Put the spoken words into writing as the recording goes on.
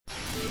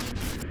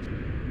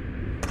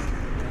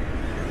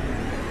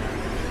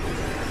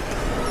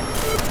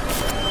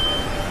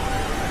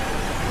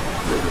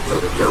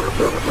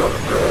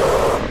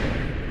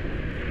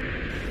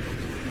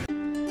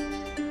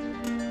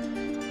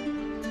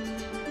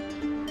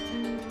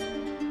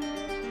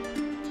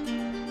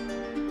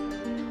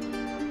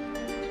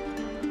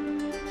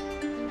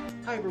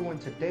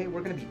everyone, today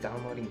we're going to be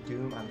downloading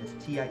Doom on this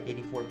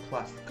Ti-84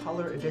 Plus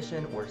Color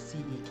Edition or CE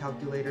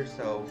calculator,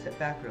 so sit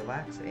back,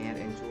 relax, and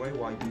enjoy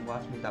while you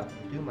watch me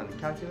download Doom on the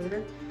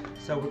calculator.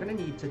 So we're going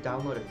to need to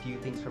download a few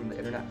things from the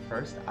internet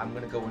first. I'm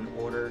going to go in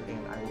order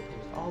and I will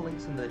post all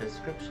links in the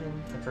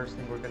description. The first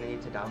thing we're going to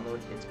need to download,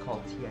 it's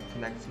called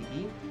Ti-Connect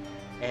CE,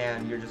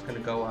 and you're just going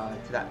to go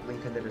to that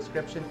link in the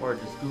description or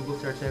just Google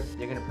search it.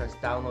 You're going to press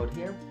download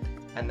here,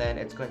 and then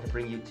it's going to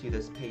bring you to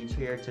this page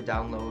here to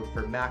download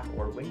for Mac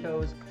or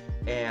Windows.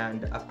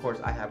 And of course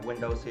I have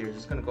Windows, so you're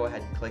just going to go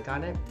ahead and click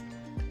on it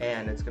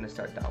and it's going to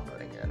start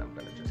downloading, and I'm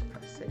going to just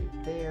press save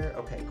there.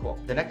 Okay, cool.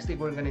 The next thing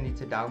we're going to need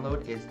to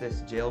download is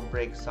this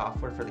jailbreak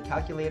software for the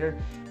calculator.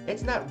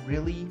 It's not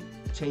really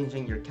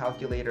changing your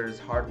calculator's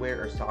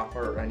hardware or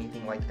software or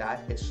anything like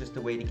that. It's just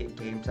a way to get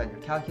games on your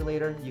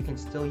calculator. You can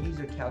still use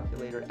your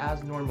calculator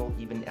as normal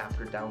even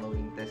after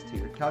downloading this to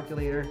your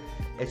calculator.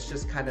 It's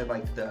just kind of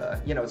like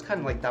it's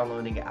kind of like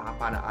downloading an app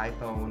on an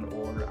iPhone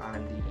or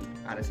on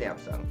a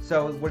Samsung.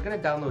 So we're going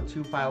to download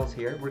two files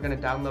here. We're going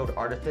to download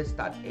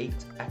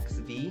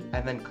artifice.8xv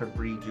and then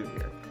Cabri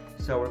Jr.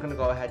 So we're going to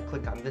go ahead,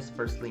 click on this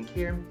first link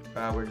here.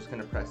 We're just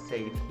going to press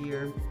save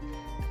here.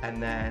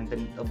 And then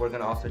we're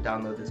going to also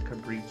download this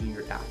Cabri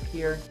Jr. app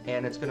here,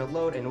 and it's going to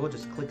load, and we'll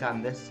just click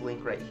on this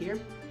link right here,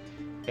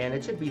 and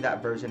it should be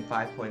that version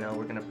 5.0.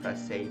 We're going to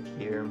press save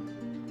here.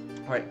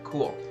 Alright,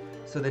 cool.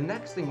 So the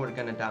next thing we're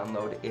going to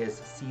download is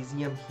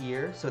Cesium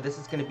here. So this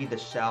is going to be the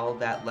shell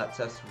that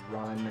lets us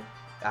run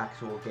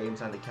actual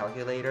games on the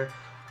calculator.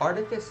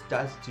 Artifice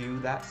does do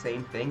that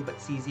same thing, but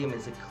Cesium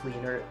is a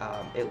cleaner,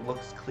 it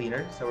looks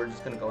cleaner. So we're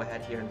just going to go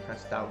ahead here and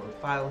press download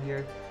file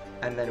here.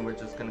 And then we're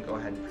just going to go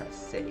ahead and press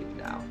save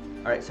now.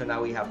 Alright, so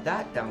now we have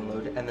that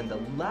downloaded, and then the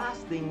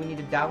last thing we need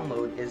to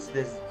download is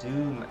this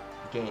Doom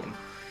game.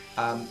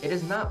 It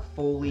is not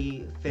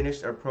fully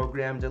finished or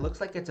programmed. It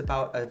looks like it's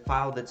about a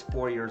file that's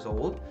 4 years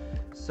old.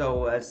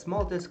 So a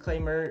small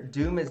disclaimer,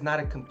 Doom is not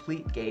a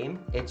complete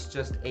game. It's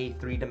just a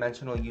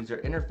three-dimensional user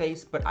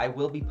interface, but I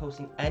will be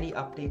posting any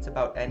updates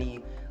about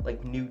any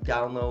new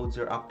downloads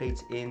or updates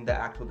in the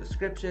actual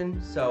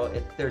description. So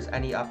if there's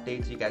any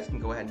updates, you guys can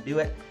go ahead and do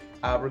it.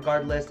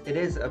 Regardless, it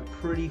is a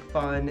pretty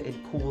fun and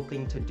cool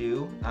thing to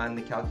do on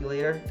the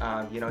calculator,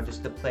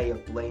 just to play a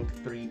blank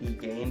 3D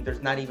game.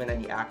 There's not even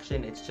any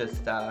action, it's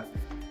just the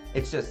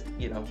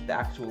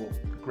actual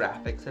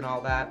graphics and all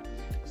that.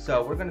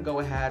 So we're gonna go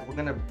ahead, we're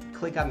gonna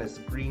click on this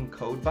green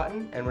code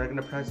button, and we're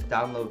gonna press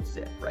download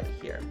zip right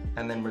here,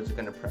 and then we're just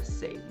gonna press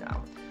save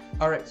now.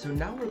 Alright, so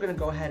now we're going to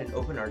go ahead and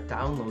open our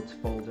downloads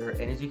folder,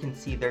 and as you can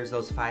see, there's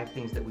those 5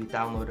 things that we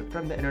downloaded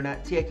from the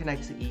internet: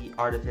 Ti-Connect CE,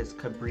 Artifice,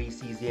 Cabri,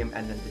 Cesium,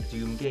 and then the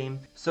Doom game.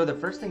 So the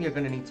first thing you're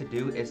going to need to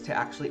do is to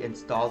actually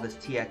install this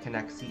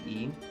Ti-Connect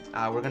CE.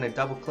 We're going to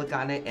double click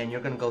on it, and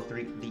you're going to go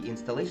through the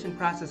installation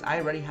process.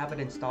 I already have it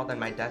installed on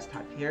my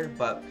desktop here,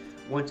 but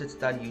once it's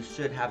done, you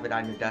should have it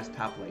on your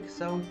desktop like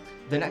so.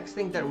 The next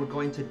thing that we're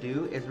going to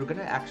do is we're going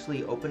to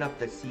actually open up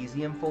the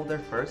Cesium folder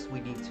first.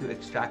 We need to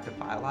extract a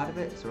file out of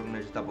it, so we're going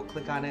to just double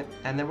click on it,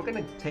 and then we're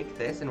going to take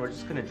this and we're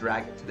just going to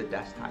drag it to the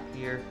desktop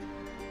here.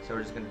 So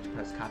we're just going to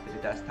press copy to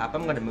desktop.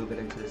 I'm going to move it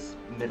into this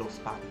middle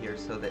spot here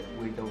so that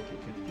we don't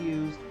get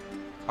confused.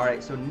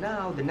 Alright, so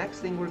now the next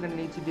thing we're going to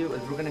need to do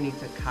is we're going to need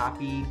to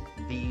copy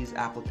these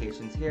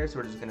applications here. So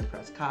we're just going to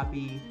press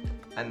copy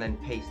and then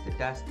paste to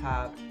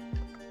desktop.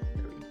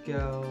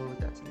 Go.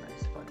 That's a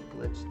nice fun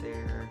glitch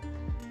there.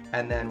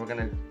 And then we're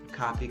going to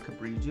copy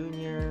Cabri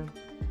Jr.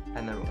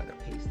 and then we're going to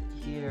paste it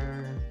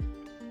here.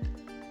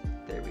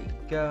 There we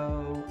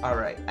go.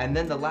 Alright, and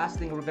then the last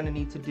thing we're going to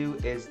need to do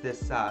is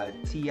this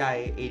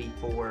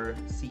Ti-84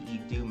 CE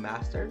Doom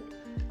Master.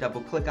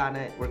 Double click on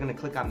it. We're going to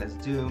click on this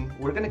Doom.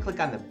 We're going to click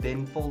on the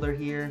bin folder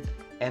here,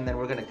 and then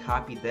we're going to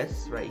copy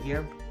this right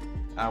here.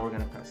 We're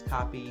going to press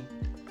copy,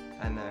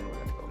 and then we're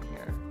going to go in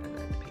here and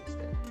then paste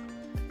it.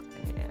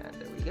 And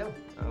there we go.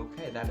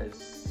 Okay, that is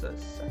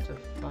such a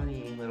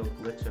funny little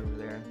glitch over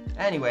there.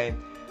 Anyway,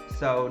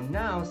 so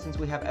now since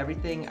we have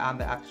everything on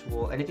the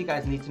actual, and if you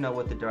guys need to know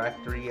what the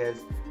directory is,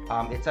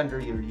 it's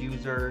under your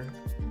user,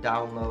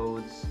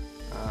 downloads,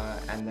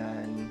 and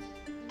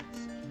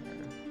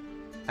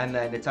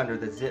then it's under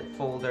the zip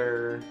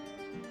folder,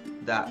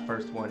 that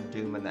first one,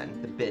 Doom, and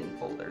then the bin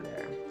folder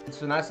there.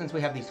 So now since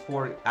we have these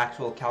 4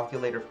 actual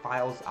calculator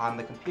files on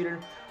the computer,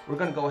 we're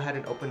going to go ahead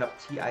and open up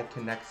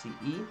Ti-Connect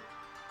CE.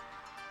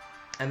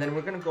 And then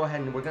we're going to go ahead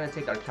and we're going to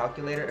take our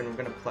calculator and we're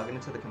going to plug it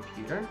into the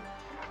computer.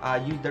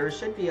 There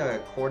should be a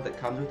cord that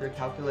comes with your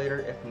calculator.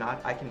 If not,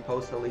 I can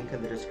post a link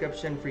in the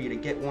description for you to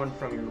get one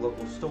from your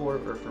local store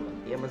or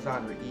from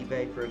Amazon or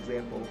eBay, for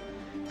example.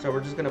 So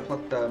we're just going to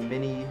plug the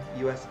mini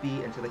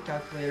USB into the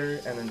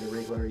calculator and then the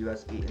regular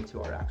USB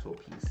into our actual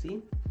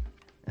PC.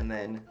 And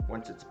then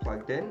once it's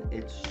plugged in,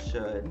 it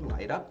should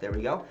light up. There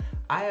we go.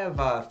 I have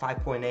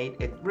 5.8.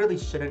 It really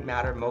shouldn't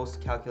matter.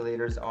 Most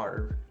calculators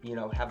are,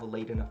 have a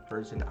late enough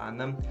version on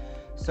them.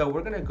 So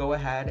we're going to go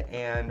ahead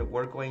and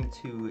we're going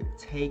to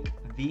take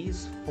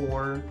these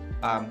 4,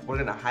 we're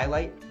going to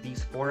highlight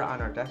these 4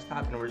 on our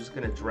desktop, and we're just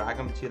going to drag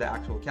them to the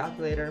actual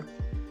calculator.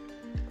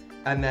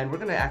 And then we're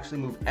gonna actually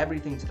move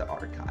everything to the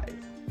archive.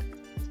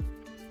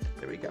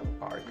 There we go,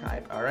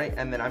 archive. All right,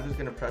 and then I'm just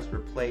gonna press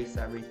replace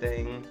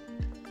everything.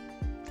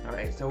 All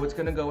right, so it's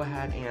gonna go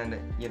ahead and,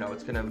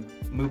 it's gonna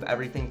move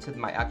everything to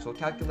my actual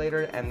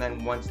calculator, and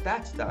then once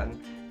that's done,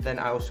 then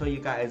I will show you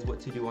guys what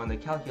to do on the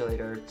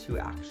calculator to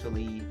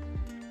actually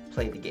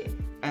play the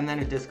game. And then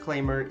a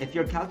disclaimer, if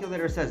your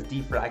calculator says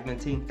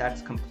defragmenting,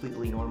 that's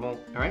completely normal.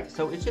 All right,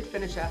 so it should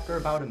finish after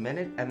about a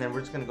minute, and then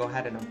we're just gonna go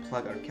ahead and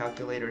unplug our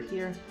calculator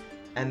here,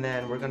 and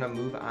then we're gonna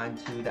move on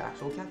to the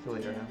actual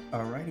calculator now.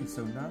 Alrighty,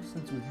 so now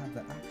since we have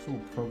the actual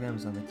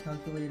programs on the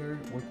calculator,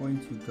 we're going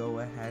to go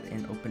ahead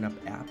and open up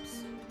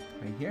apps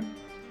right here.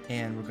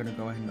 And we're gonna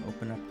go ahead and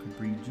open up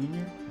Cabri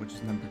Jr., which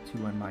is number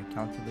 2 on my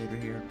calculator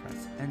here.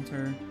 Press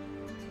enter.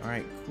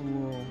 Alright,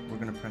 cool. We're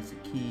gonna press a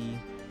key.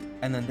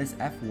 And then this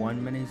F1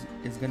 menu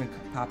is gonna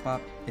pop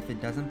up. If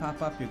it doesn't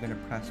pop up, you're gonna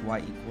press Y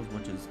equals,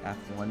 which is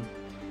F1.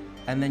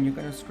 And then you're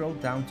gonna scroll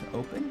down to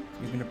open.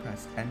 You're gonna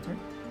press enter.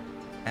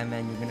 And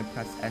then you're gonna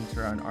press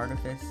enter on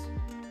Artifice.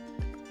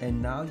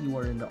 And now you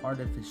are in the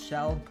Artifice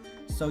shell.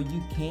 So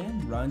you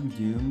can run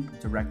Doom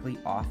directly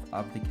off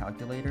of the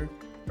calculator,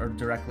 or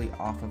directly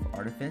off of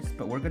Artifice,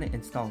 but we're gonna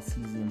install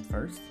Cesium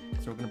first.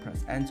 So we're gonna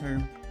press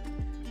enter.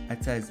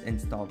 It says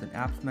installed in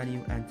apps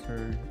menu,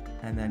 enter,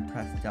 and then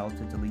press del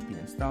to delete the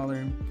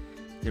installer.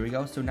 There we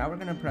go. So now we're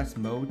gonna press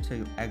mode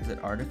to exit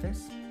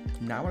Artifice.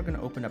 Now we're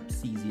gonna open up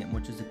Cesium,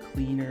 which is a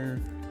cleaner,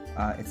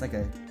 it's like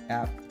a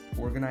app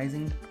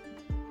organizing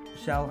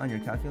shell on your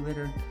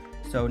calculator.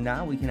 So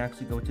now we can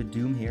actually go to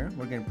Doom here.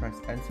 We're gonna press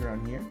enter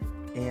on here,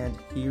 and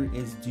here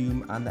is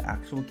Doom on the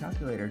actual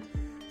calculator.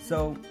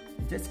 So,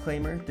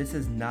 disclaimer, this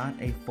is not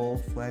a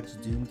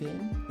full-fledged Doom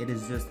game. It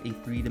is just a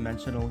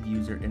 3-dimensional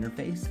user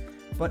interface,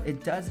 but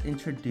it does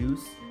introduce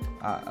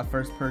a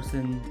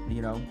first-person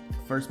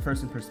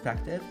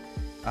perspective.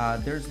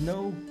 There's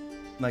no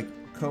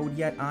code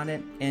yet on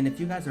it, and if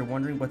you guys are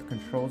wondering what the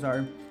controls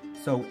are,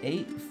 so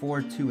 8,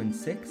 4, 2, and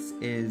 6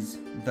 is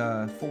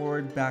the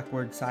forward,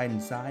 backward, side,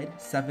 and side.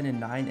 7 and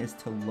 9 is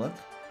to look,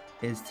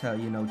 is to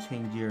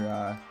change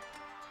your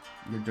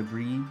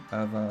degree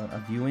of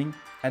viewing.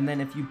 And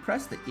then if you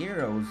press the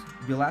arrows,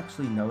 you'll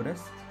actually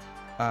notice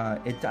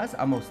it does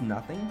almost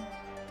nothing.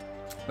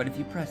 But if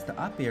you press the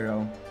up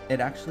arrow, it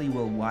actually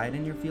will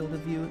widen your field of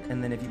view.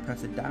 And then if you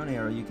press the down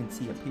arrow, you can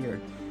see up here,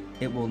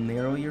 it will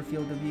narrow your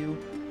field of view.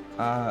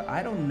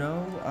 I don't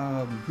know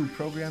who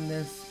programmed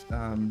this,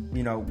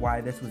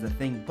 why this was a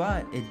thing,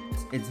 but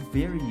it's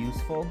very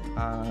useful.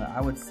 I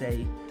would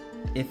say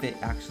if it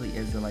actually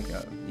is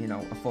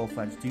a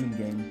full-fledged Doom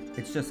game,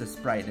 it's just a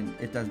sprite and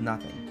it does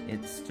nothing.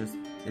 It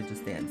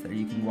just stands there.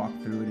 You can walk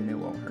through it and it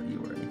won't hurt you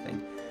or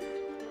anything.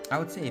 I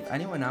would say if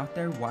anyone out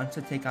there wants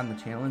to take on the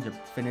challenge of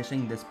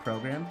finishing this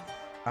program,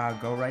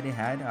 go right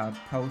ahead,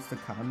 post a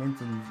comment,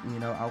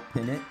 and I'll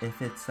pin it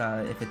if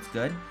it's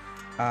good.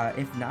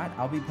 If not,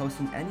 I'll be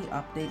posting any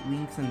update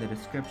links in the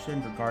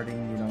description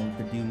regarding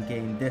the Doom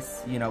game.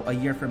 This a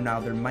year from now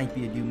there might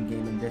be a Doom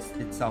game, and this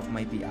itself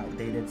might be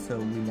outdated, so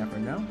we never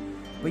know.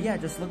 But yeah,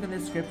 just look in the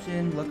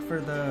description, look for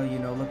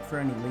look for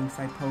any links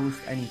I post,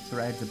 any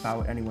threads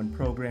about anyone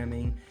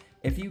programming.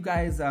 If you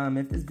guys,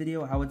 if this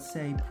video, I would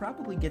say,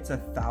 probably gets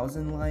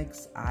 1,000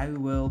 likes, I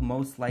will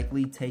most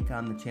likely take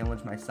on the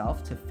challenge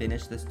myself to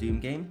finish this Doom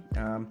game.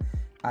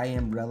 I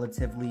am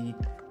relatively,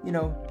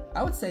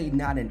 I would say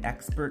not an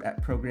expert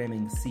at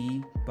programming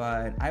C,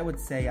 but I would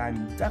say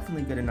I'm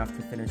definitely good enough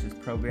to finish this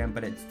program,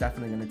 but it's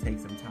definitely going to take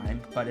some time.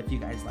 But if you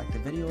guys like the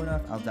video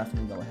enough, I'll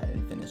definitely go ahead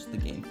and finish the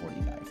game for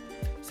you guys.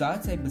 So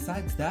I'd say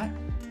besides that,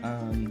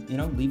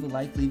 leave a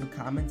like, leave a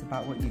comment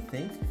about what you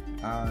think.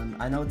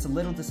 I know it's a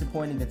little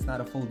disappointing it's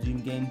not a full Doom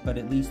game, but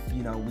at least,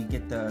 we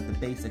get the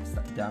basics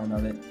down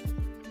of it.